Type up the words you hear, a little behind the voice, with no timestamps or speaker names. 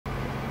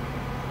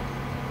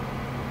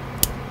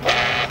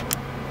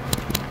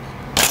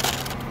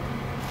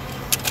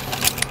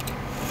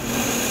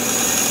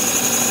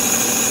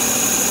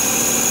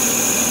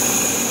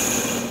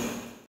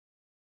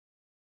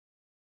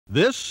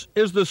This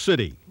is the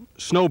city,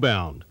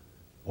 snowbound,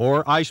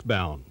 or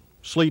icebound,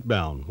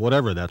 sleetbound,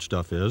 whatever that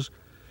stuff is.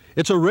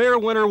 It's a rare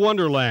winter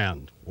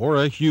wonderland, or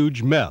a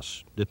huge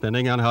mess,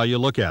 depending on how you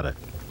look at it.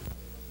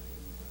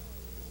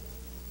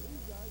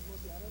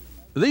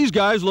 These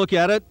guys look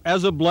at it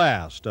as a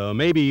blast,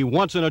 maybe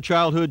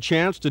once-in-a-childhood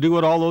chance to do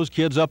what all those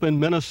kids up in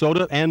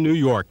Minnesota and New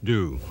York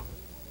do.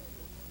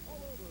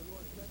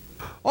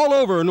 All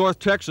over North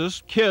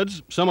Texas,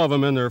 kids, some of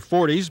them in their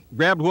 40s,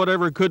 grabbed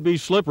whatever could be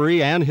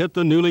slippery and hit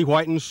the newly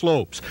whitened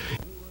slopes.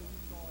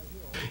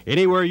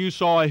 Anywhere you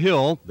saw a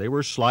hill, they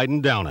were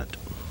sliding down it.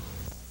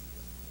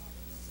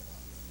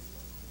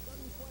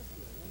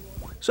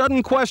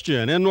 Sudden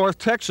question in North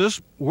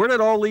Texas, where did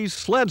all these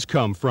sleds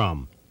come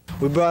from?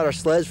 We brought our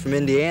sleds from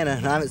Indiana,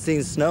 and I haven't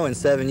seen snow in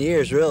 7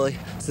 years, really,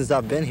 since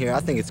I've been here. I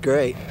think it's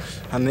great.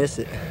 I miss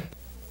it.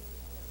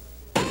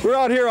 We're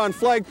out here on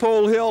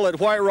Flagpole Hill at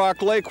White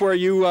Rock Lake, where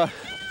you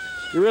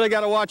really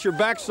got to watch your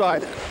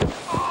backside.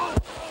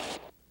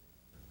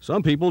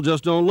 Some people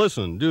just don't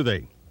listen, do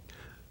they?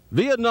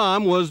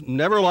 Vietnam was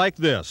never like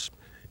this.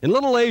 In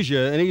Little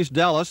Asia in East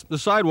Dallas, the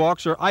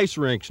sidewalks are ice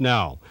rinks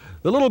now.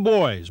 The little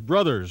boys,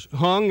 brothers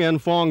Hung and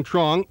Phuong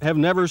Trong, have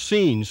never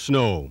seen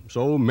snow,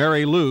 so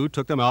Mary Lou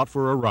took them out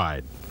for a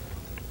ride.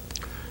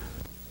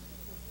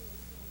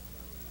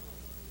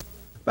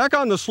 Back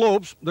on the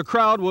slopes, the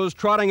crowd was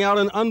trotting out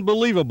an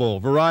unbelievable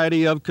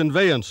variety of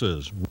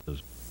conveyances.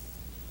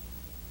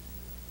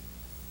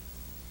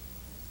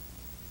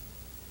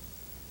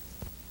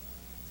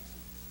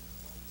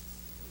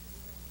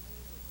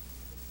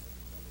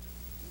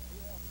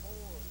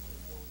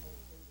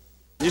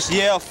 Just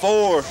yell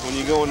 4 when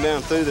you're going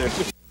down through there.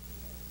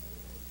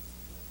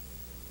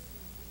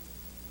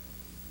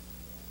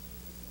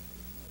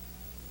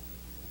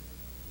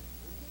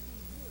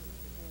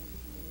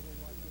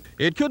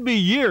 It could be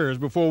years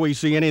before we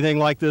see anything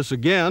like this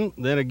again.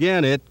 Then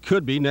again, it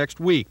could be next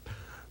week.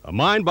 A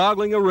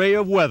mind-boggling array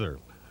of weather.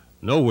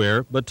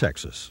 Nowhere but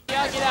Texas.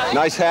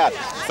 Nice hat.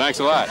 Thanks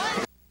a lot.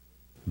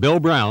 Bill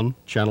Brown,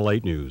 Channel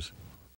 8 News.